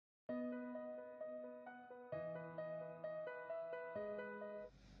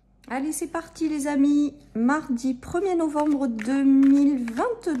Allez, c'est parti les amis, mardi 1er novembre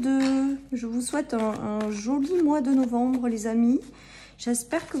 2022. Je vous souhaite un joli mois de novembre les amis.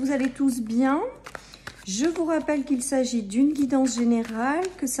 J'espère que vous allez tous bien. Je vous rappelle qu'il s'agit d'une guidance générale,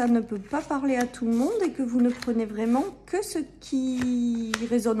 que ça ne peut pas parler à tout le monde et que vous ne prenez vraiment que ce qui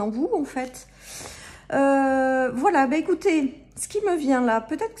résonne en vous en fait. Voilà, bah écoutez, ce qui me vient là,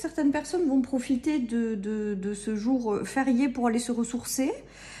 peut-être que certaines personnes vont profiter de ce jour férié pour aller se ressourcer.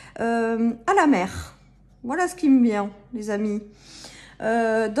 À la mer. Voilà ce qui me vient, les amis.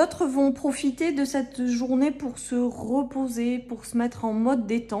 D'autres vont profiter de cette journée pour se reposer, pour se mettre en mode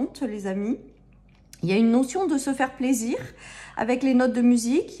détente, les amis. Il y a une notion de se faire plaisir avec les notes de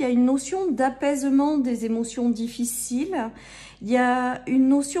musique. Il y a une notion d'apaisement des émotions difficiles. Il y a une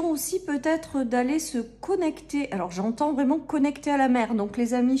notion aussi peut-être d'aller se connecter. Alors, j'entends vraiment connecter à la mer. Donc,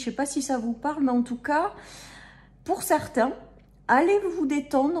 les amis, je ne sais pas si ça vous parle, mais en tout cas, pour certains, allez vous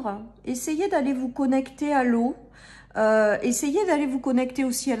détendre, essayez d'aller vous connecter à l'eau, essayez d'aller vous connecter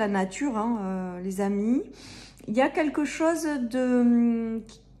aussi à la nature, hein, les amis. Il y a quelque chose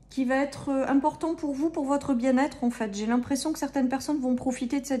qui va être important pour vous, pour votre bien-être en fait. J'ai l'impression que certaines personnes vont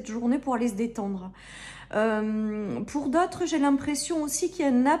profiter de cette journée pour aller se détendre. Pour d'autres, j'ai l'impression aussi qu'il y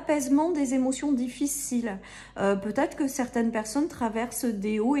a un apaisement des émotions difficiles. Peut-être que certaines personnes traversent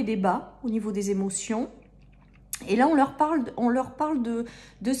des hauts et des bas au niveau des émotions. Et là, on leur parle de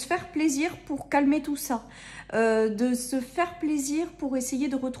se faire plaisir pour calmer tout ça, de se faire plaisir pour essayer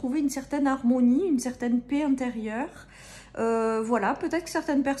de retrouver une certaine harmonie, une certaine paix intérieure. Voilà, peut-être que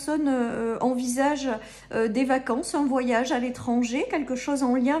certaines personnes envisagent des vacances, un voyage à l'étranger, quelque chose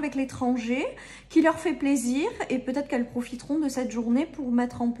en lien avec l'étranger qui leur fait plaisir et peut-être qu'elles profiteront de cette journée pour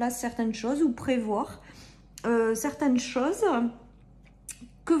mettre en place certaines choses ou prévoir certaines choses.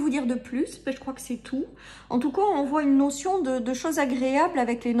 Que vous dire de plus? Ben, je crois que c'est tout. En tout cas, on voit une notion de choses agréables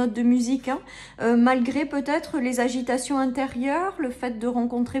avec les notes de musique, hein. Malgré peut-être les agitations intérieures, le fait de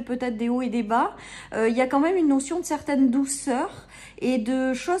rencontrer peut-être des hauts et des bas, il y a quand même une notion de certaine douceur et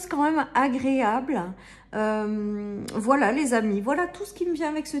de choses quand même agréables. Voilà les amis, voilà tout ce qui me vient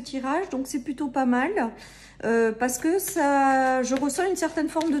avec ce tirage, donc c'est plutôt pas mal, parce que ça, je ressens une certaine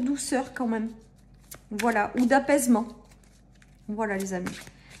forme de douceur quand même, voilà, ou d'apaisement. Voilà les amis,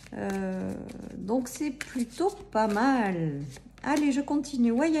 donc c'est plutôt pas mal. Allez, je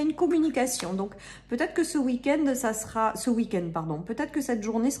continue. Ouais, il y a une communication. Donc, peut-être que ce week-end, ça sera... peut-être que cette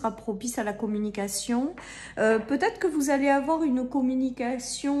journée sera propice à la communication. Peut-être que vous allez avoir une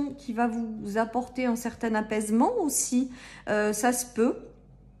communication qui va vous apporter un certain apaisement aussi. Ça se peut.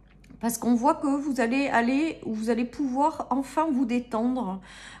 Parce qu'on voit que vous allez pouvoir enfin vous détendre.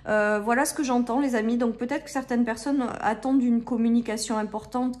 Voilà ce que j'entends les amis. Donc peut-être que certaines personnes attendent une communication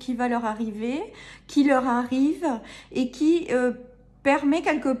importante qui va leur arriver, qui leur arrive et qui permet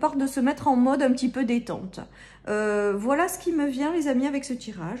quelque part de se mettre en mode un petit peu détente. Voilà ce qui me vient les amis avec ce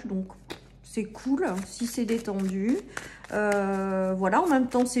tirage. Donc c'est cool si c'est détendu. Voilà, en même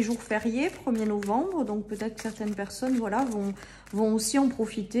temps c'est jour férié, 1er novembre, donc peut-être que certaines personnes voilà, vont aussi en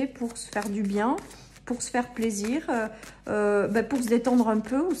profiter pour se faire du bien, pour se faire plaisir, pour se détendre un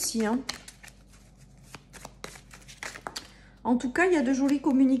peu aussi, hein. En tout cas, il y a de jolies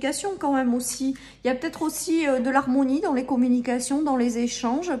communications quand même aussi. Il y a peut-être aussi de l'harmonie dans les communications, dans les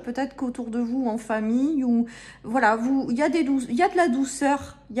échanges. Peut-être qu'autour de vous, en famille, ou voilà, il y a de la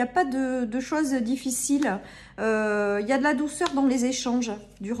douceur. Il n'y a pas de choses difficiles. Il y a de la douceur dans les échanges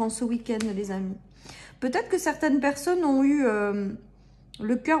durant ce week-end, les amis. Peut-être que certaines personnes ont eu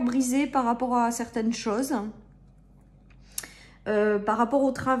le cœur brisé par rapport à certaines choses. Par rapport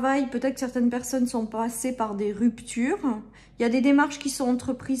au travail, peut-être que certaines personnes sont passées par des ruptures. Il y a des démarches qui sont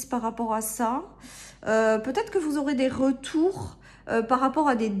entreprises par rapport à ça. Peut-être que vous aurez des retours par rapport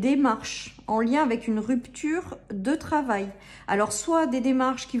à des démarches en lien avec une rupture de travail. Alors, soit des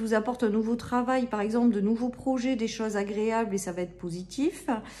démarches qui vous apportent un nouveau travail, par exemple de nouveaux projets, des choses agréables et ça va être positif.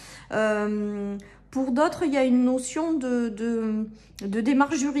 Pour d'autres, il y a une notion de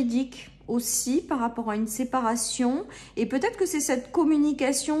démarche juridique aussi par rapport à une séparation et peut-être que c'est cette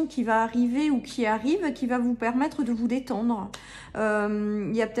communication qui va arriver ou qui arrive qui va vous permettre de vous détendre.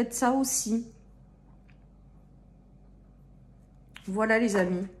 Il y a peut-être ça aussi. Voilà les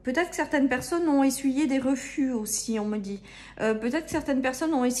amis. Peut-être que certaines personnes ont essuyé des refus aussi, on me dit. Peut-être que certaines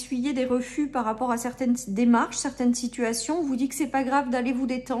personnes ont essuyé des refus par rapport à certaines démarches, certaines situations. On vous dit que c'est pas grave d'aller vous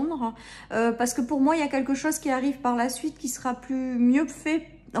détendre. Parce que pour moi, il y a quelque chose qui arrive par la suite qui sera mieux fait,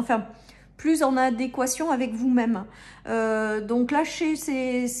 enfin, plus en adéquation avec vous-même. Donc lâchez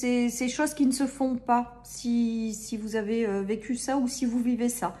ces choses qui ne se font pas si vous avez vécu ça ou si vous vivez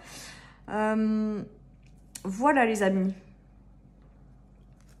ça. Voilà les amis.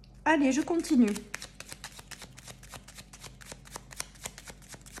 Allez, je continue.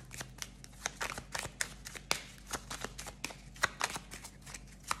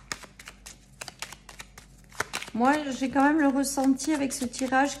 Moi, j'ai quand même le ressenti avec ce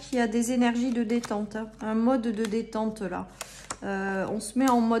tirage qu'il y a des énergies de détente, hein, un mode de détente là. On se met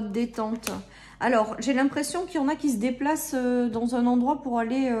en mode détente. Alors, j'ai l'impression qu'il y en a qui se déplacent dans un endroit pour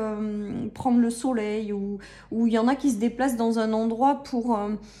aller prendre le soleil ou il y en a qui se déplacent dans un endroit pour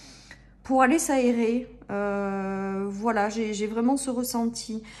aller s'aérer. Voilà, j'ai vraiment ce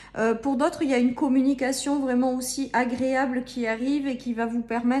ressenti. Pour d'autres, il y a une communication vraiment aussi agréable qui arrive et qui va vous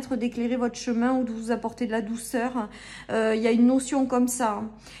permettre d'éclairer votre chemin ou de vous apporter de la douceur. Il y a une notion comme ça.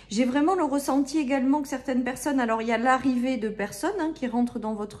 J'ai vraiment le ressenti également que certaines personnes, alors il y a l'arrivée de personnes hein, qui rentrent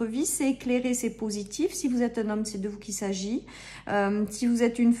dans votre vie, c'est éclairé, c'est positif. Si vous êtes un homme, c'est de vous qu'il s'agit. Si vous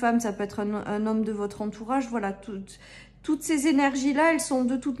êtes une femme, ça peut être un homme de votre entourage. Voilà, toutes ces énergies-là, elles sont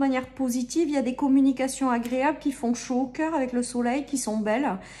de toute manière positives. Il y a des communications agréables qui font chaud au cœur avec le soleil, qui sont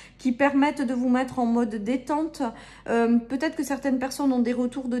belles, qui permettent de vous mettre en mode détente. Peut-être que certaines personnes ont des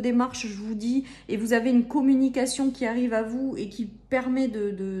retours de démarche, je vous dis, et vous avez une communication qui arrive à vous et qui permet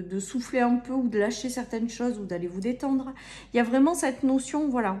de souffler un peu ou de lâcher certaines choses ou d'aller vous détendre. Il y a vraiment cette notion,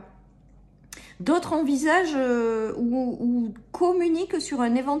 voilà. D'autres envisagent ou communiquent sur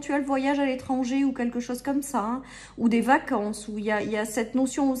un éventuel voyage à l'étranger ou quelque chose comme ça, hein, ou des vacances, où il y a cette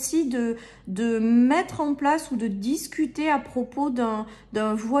notion aussi de mettre en place ou de discuter à propos d'un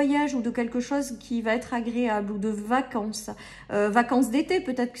voyage ou de quelque chose qui va être agréable, ou de vacances. Vacances d'été,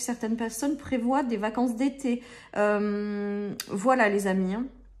 peut-être que certaines personnes prévoient des vacances d'été. Voilà les amis, hein.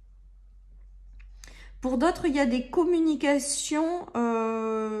 Pour d'autres, il y a des communications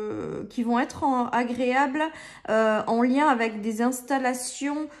qui vont être agréables en lien avec des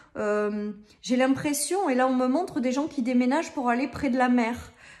installations. J'ai l'impression, et là on me montre des gens qui déménagent pour aller près de la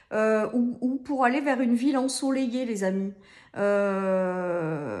mer ou pour aller vers une ville ensoleillée, les amis.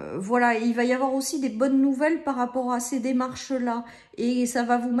 Voilà, il va y avoir aussi des bonnes nouvelles par rapport à ces démarches-là. Et ça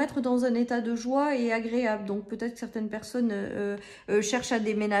va vous mettre dans un état de joie et agréable. Donc peut-être que certaines personnes cherchent à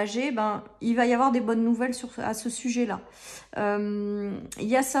déménager. Ben, il va y avoir des bonnes nouvelles à ce sujet-là. Il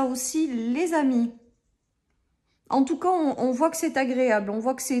y a ça aussi, les amis. En tout cas, on voit que c'est agréable. On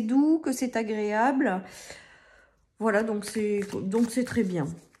voit que c'est doux, que c'est agréable. Voilà, donc c'est très bien.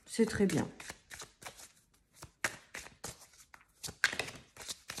 C'est très bien.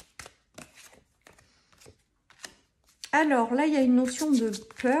 Alors là, il y a une notion de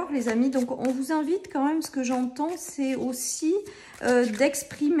peur, les amis. Donc, on vous invite quand même, ce que j'entends, c'est aussi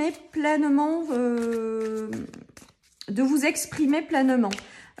d'exprimer pleinement, de vous exprimer pleinement.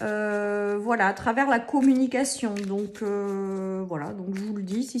 Voilà, à travers la communication. Donc, voilà, donc je vous le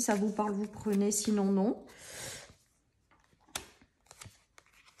dis, si ça vous parle, vous prenez, sinon non.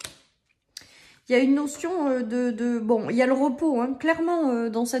 Il y a une notion bon, il y a le repos, hein. Clairement,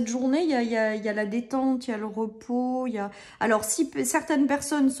 dans cette journée, il y a la détente, il y a le repos. Alors, si certaines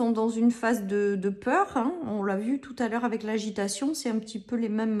personnes sont dans une phase de peur, hein, on l'a vu tout à l'heure avec l'agitation, c'est un petit peu les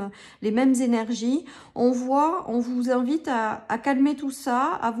mêmes énergies. On vous invite à calmer tout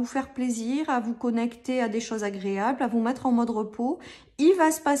ça, à vous faire plaisir, à vous connecter à des choses agréables, à vous mettre en mode repos. Il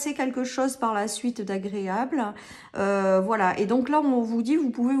va se passer quelque chose par la suite d'agréable. Voilà, et donc là, on vous dit, vous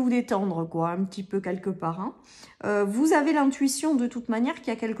pouvez vous détendre, quoi, un petit peu quelque part. Hein. Vous avez l'intuition, de toute manière, qu'il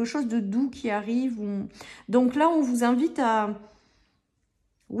y a quelque chose de doux qui arrive. Donc là, on vous invite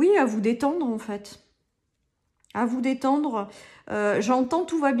oui, à vous détendre, en fait. À vous détendre. J'entends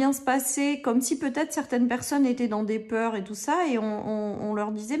tout va bien se passer, comme si peut-être certaines personnes étaient dans des peurs et tout ça, et on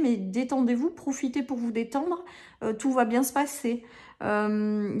leur disait, mais détendez-vous, profitez pour vous détendre, tout va bien se passer.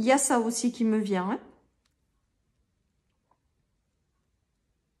 Il y a ça aussi qui me vient. Hein.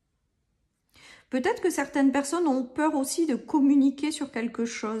 Peut-être que certaines personnes ont peur aussi de communiquer sur quelque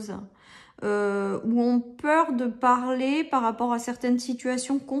chose. Ou ont peur de parler par rapport à certaines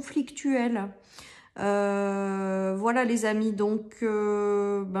situations conflictuelles. Voilà les amis, donc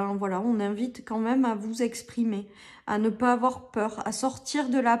ben voilà, on invite quand même à vous exprimer, à ne pas avoir peur, à sortir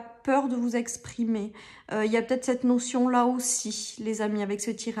de la peur de vous exprimer. Il y a peut-être cette notion là aussi, les amis, avec ce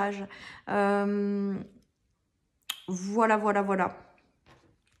tirage. Voilà.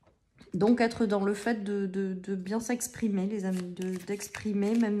 Donc être dans le fait de bien s'exprimer, les amis,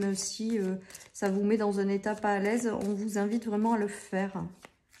 d'exprimer, même si ça vous met dans un état pas à l'aise, on vous invite vraiment à le faire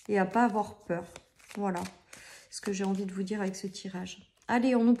et à pas avoir peur. Voilà ce que j'ai envie de vous dire avec ce tirage.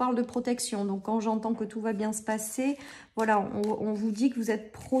 Allez, on nous parle de protection. Donc, quand j'entends que tout va bien se passer, voilà, on vous dit que vous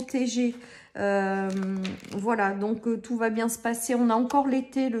êtes protégés. Voilà, donc tout va bien se passer. On a encore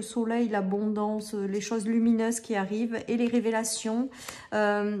l'été, le soleil, l'abondance, les choses lumineuses qui arrivent et les révélations.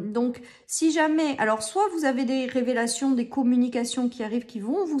 Donc, si jamais... Alors, soit vous avez des révélations, des communications qui arrivent, qui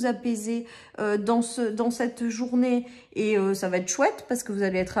vont vous apaiser dans cette journée. Et ça va être chouette parce que vous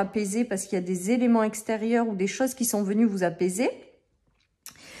allez être apaisé parce qu'il y a des éléments extérieurs ou des choses qui sont venues vous apaiser.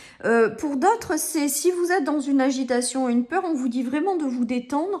 Pour d'autres, c'est si vous êtes dans une agitation, une peur, on vous dit vraiment de vous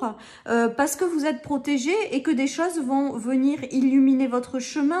détendre parce que vous êtes protégé et que des choses vont venir illuminer votre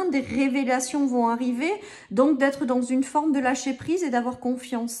chemin, des révélations vont arriver, donc d'être dans une forme de lâcher prise et d'avoir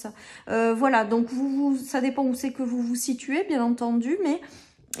confiance. Voilà, donc ça dépend où c'est que vous vous situez, bien entendu, mais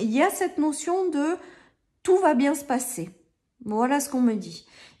il y a cette notion de tout va bien se passer. Voilà ce qu'on me dit.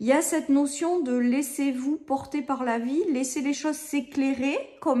 Il y a cette notion de laissez-vous porter par la vie, laissez les choses s'éclairer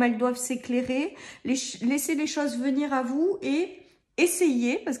comme elles doivent s'éclairer, laissez les choses venir à vous et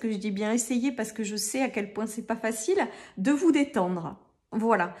essayez, parce que je dis bien essayez parce que je sais à quel point c'est pas facile, de vous détendre.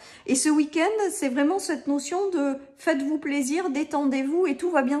 Voilà. Et ce week-end, c'est vraiment cette notion de faites-vous plaisir, détendez-vous et tout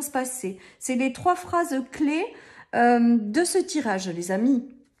va bien se passer. C'est les 3 phrases clés de ce tirage, les amis.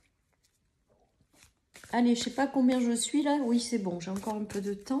 Allez, je sais pas combien je suis là. Oui, c'est bon, j'ai encore un peu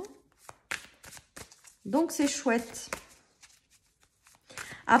de temps. Donc, c'est chouette.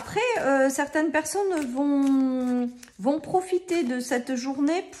 Après, certaines personnes vont profiter de cette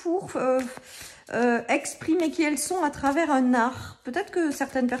journée pour exprimer qui elles sont à travers un art. Peut-être que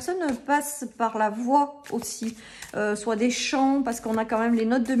certaines personnes passent par la voix aussi, soit des chants, parce qu'on a quand même les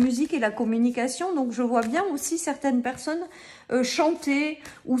notes de musique et la communication. Donc, je vois bien aussi certaines personnes chanter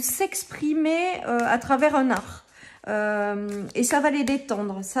ou s'exprimer à travers un art. Et ça va les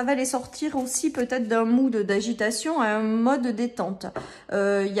détendre, ça va les sortir aussi peut-être d'un mood d'agitation à un mode détente.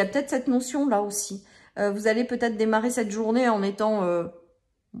 Il y a peut-être cette notion là aussi. Vous allez peut-être démarrer cette journée en étant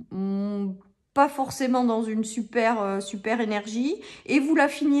pas forcément dans une super énergie et vous la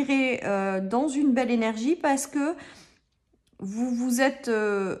finirez dans une belle énergie parce que vous vous êtes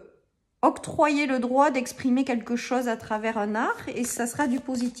octroyé le droit d'exprimer quelque chose à travers un art et ça sera du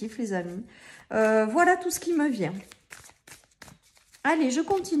positif, les amis. Voilà tout ce qui me vient. Allez, je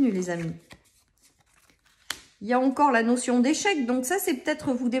continue, les amis. Il y a encore la notion d'échec. Donc ça, c'est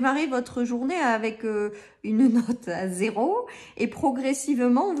peut-être vous démarrez votre journée avec une note à 0 et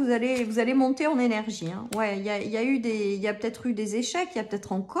progressivement, vous allez monter en énergie. Hein. Ouais, il y a peut-être eu des échecs, il y a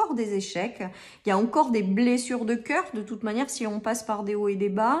peut-être encore des échecs. Il y a encore des blessures de cœur. De toute manière, si on passe par des hauts et des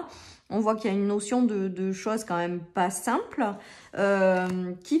bas, on voit qu'il y a une notion de choses quand même pas simples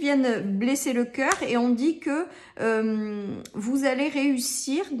qui viennent blesser le cœur et on dit que vous allez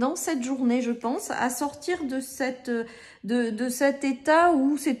réussir dans cette journée, je pense, à sortir de cet état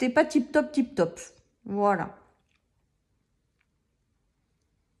où c'était pas tip top. Voilà.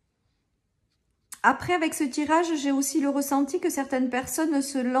 Après, avec ce tirage, j'ai aussi le ressenti que certaines personnes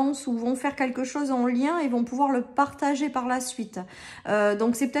se lancent ou vont faire quelque chose en lien et vont pouvoir le partager par la suite.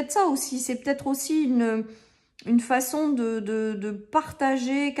 Donc, c'est peut-être ça aussi. C'est peut-être aussi une façon de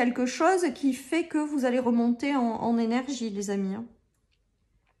partager quelque chose qui fait que vous allez remonter en énergie, les amis. Hein.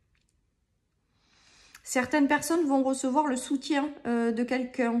 Certaines personnes vont recevoir le soutien de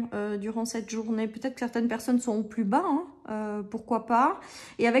quelqu'un durant cette journée. Peut-être que certaines personnes sont au plus bas, hein, pourquoi pas.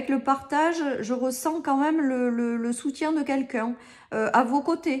 Et avec le partage, je ressens quand même le soutien de quelqu'un à vos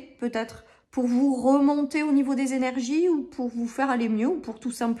côtés, peut-être, pour vous remonter au niveau des énergies ou pour vous faire aller mieux ou pour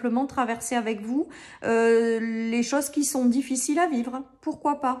tout simplement traverser avec vous les choses qui sont difficiles à vivre.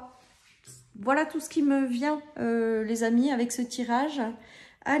 Pourquoi pas. Voilà tout ce qui me vient, les amis, avec ce tirage.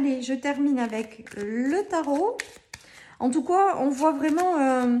 Allez, je termine avec le tarot. En tout cas, on voit vraiment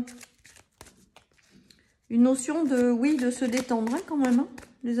une notion de se détendre hein, quand même, hein,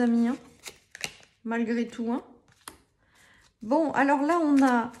 les amis, hein, malgré tout. Hein. Bon, alors là, on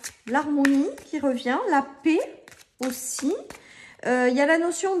a l'harmonie qui revient, la paix aussi. Il y a la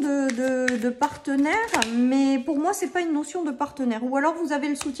notion de partenaire, mais pour moi, c'est pas une notion de partenaire. Ou alors, vous avez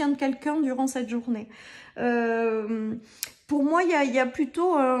le soutien de quelqu'un durant cette journée. Pour moi, il y a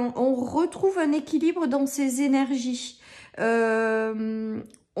plutôt, on retrouve un équilibre dans ces énergies.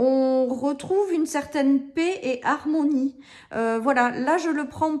 On retrouve une certaine paix et harmonie. Voilà, là, je le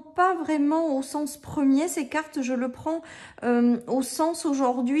prends pas vraiment au sens premier, ces cartes, je le prends au sens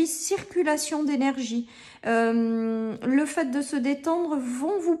aujourd'hui circulation d'énergie. Le fait de se détendre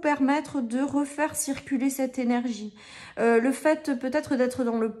vont vous permettre de refaire circuler cette énergie. Le fait peut-être d'être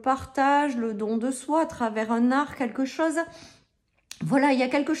dans le partage, le don de soi à travers un art, quelque chose Voilà, il y a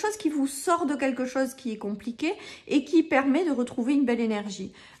quelque chose qui vous sort de quelque chose qui est compliqué et qui permet de retrouver une belle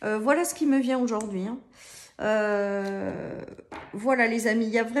énergie. Voilà ce qui me vient aujourd'hui. Hein. Voilà les amis,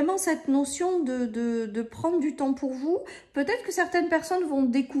 il y a vraiment cette notion de prendre du temps pour vous. Peut-être que certaines personnes vont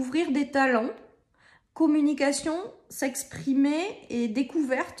découvrir des talents. Communication, s'exprimer et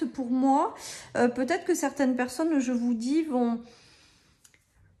découverte pour moi. Peut-être que certaines personnes, je vous dis, vont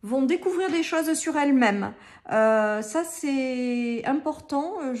découvrir des choses sur elles-mêmes. Ça, c'est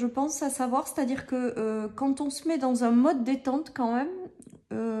important, je pense, à savoir. C'est-à-dire que quand on se met dans un mode détente quand même,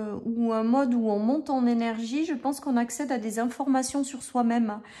 ou un mode où on monte en énergie, je pense qu'on accède à des informations sur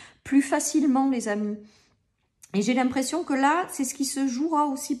soi-même plus facilement, les amis. Et j'ai l'impression que là, c'est ce qui se jouera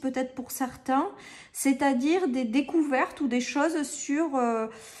aussi peut-être pour certains, c'est-à-dire des découvertes ou des choses sur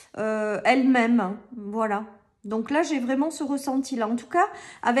elles-mêmes. Voilà. Donc là, j'ai vraiment ce ressenti-là. En tout cas,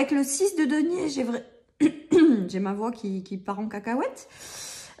 avec le 6 de denier, j'ai ma voix qui part en cacahuète.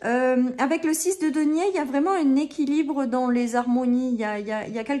 Avec le 6 de denier, il y a vraiment un équilibre dans les harmonies. Il y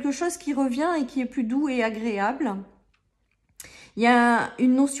a quelque chose qui revient et qui est plus doux et agréable. Il y a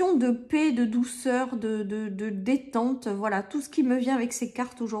une notion de paix, de douceur, de détente. Voilà, tout ce qui me vient avec ces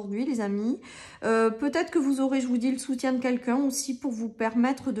cartes aujourd'hui, les amis. Peut-être que vous aurez, je vous dis, le soutien de quelqu'un aussi pour vous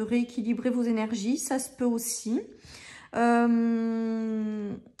permettre de rééquilibrer vos énergies. Ça se peut aussi.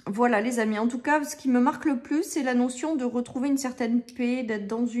 Voilà les amis, en tout cas ce qui me marque le plus c'est la notion de retrouver une certaine paix, d'être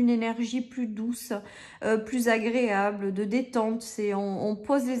dans une énergie plus douce, plus agréable, de détente. On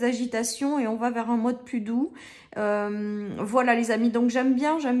pose les agitations et on va vers un mode plus doux. Voilà les amis, donc j'aime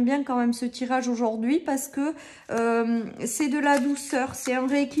bien quand même ce tirage aujourd'hui parce que c'est de la douceur, c'est un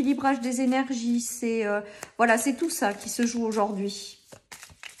rééquilibrage des énergies, voilà, c'est tout ça qui se joue aujourd'hui.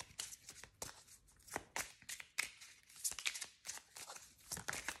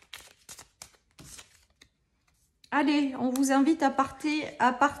 Allez, on vous invite à partir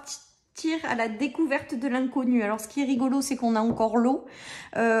à la découverte de l'inconnu. Alors, ce qui est rigolo, c'est qu'on a encore l'eau.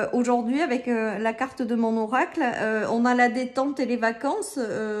 Aujourd'hui, avec la carte de mon oracle, on a la détente et les vacances.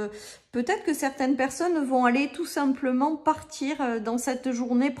 Peut-être que certaines personnes vont aller tout simplement partir dans cette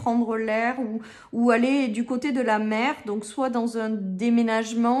journée, prendre l'air ou aller du côté de la mer. Donc, soit dans un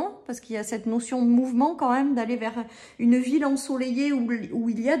déménagement, parce qu'il y a cette notion de mouvement quand même, d'aller vers une ville ensoleillée où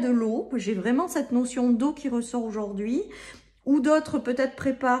il y a de l'eau. J'ai vraiment cette notion d'eau qui ressort aujourd'hui. Ou d'autres peut-être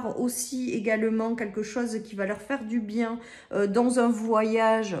préparent aussi également quelque chose qui va leur faire du bien dans un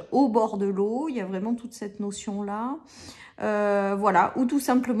voyage au bord de l'eau. Il y a vraiment toute cette notion-là. Voilà, ou tout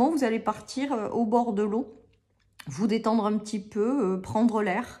simplement vous allez partir au bord de l'eau, vous détendre un petit peu, prendre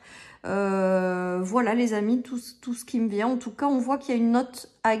l'air. Voilà les amis, tout ce qui me vient. En tout cas, on voit qu'il y a une note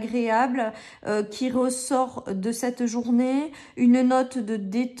agréable qui ressort de cette journée, une note de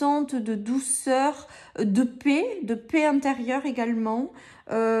détente, de douceur, de paix intérieure également.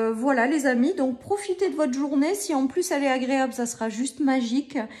 Voilà les amis, donc profitez de votre journée. Si en plus elle est agréable, ça sera juste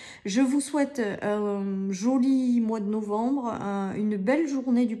magique. Je vous souhaite un joli mois de novembre, une belle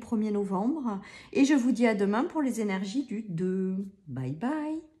journée du 1er novembre. Et je vous dis à demain pour les énergies du 2. Bye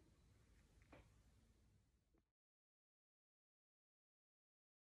bye.